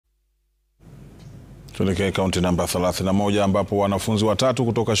Tuelekee kaunti namba 31 ambapo wanafunzi watatu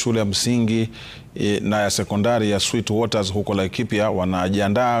kutoka shule ya Msingi na ya Sekondari ya Sweet Waters huko Laikipia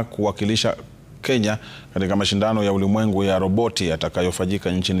wanajiandaa kuwakilisha Kenya katika mashindano ya ulimwengu ya roboti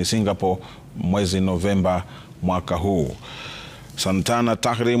yatakayofanyika nchini Singapore mwezi Novemba mwaka huu. Santana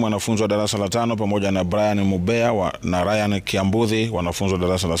Tahri, mwanafunzi wa darasa la 5, pamoja na Brian Mubea na Ryan Kiambuthi, wanafunzi wa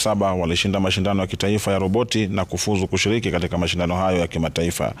darasa la 7, walishinda mashindano ya kitaifa ya roboti na kufuzu kushiriki katika mashindano hayo ya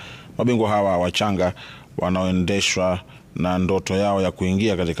kimataifa. Mabingwa hawa wachanga wanaoendeshwa na ndoto yao ya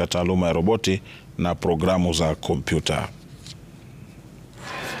kuingia katika taaluma ya roboti na programu za kompyuta.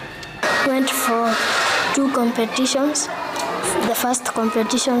 Went for 2 competitions. The first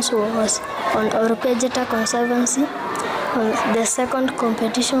competition was on Orpejeta Conservancy. The second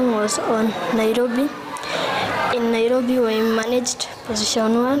competition was on Nairobi. In Nairobi we managed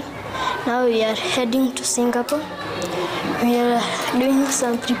position 1. Now we are heading to Singapore. We are doing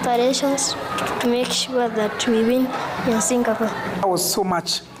some preparations to make sure that we win in Singapore. I was so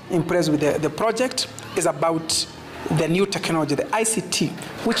much impressed with the project. It's about the new technology, the ICT,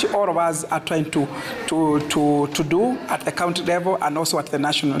 which all of us are trying to do at the county level and also at the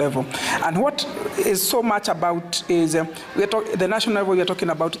national level. And what is so much about is the national level, we are talking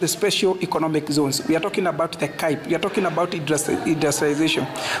about the special economic zones. We are talking about the CAIP. We are talking about industrialization.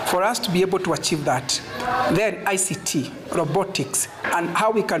 For us to be able to achieve that, then ICT, robotics, and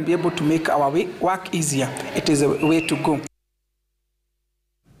how we can be able to make our work easier, it is a way to go.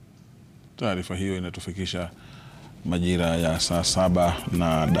 Taarifa hiyo inatufikisha majira ya saa 7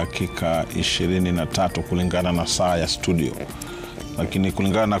 na dakika 23 kulingana na saa ya studio. Lakini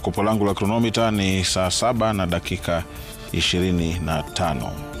kulingana na kopo langu la kronomita ni saa 7 na dakika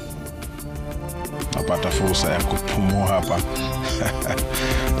 25. Napata fursa ya kupumua hapa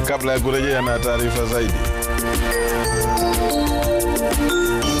kabla ya kurejea na taarifa zaidi.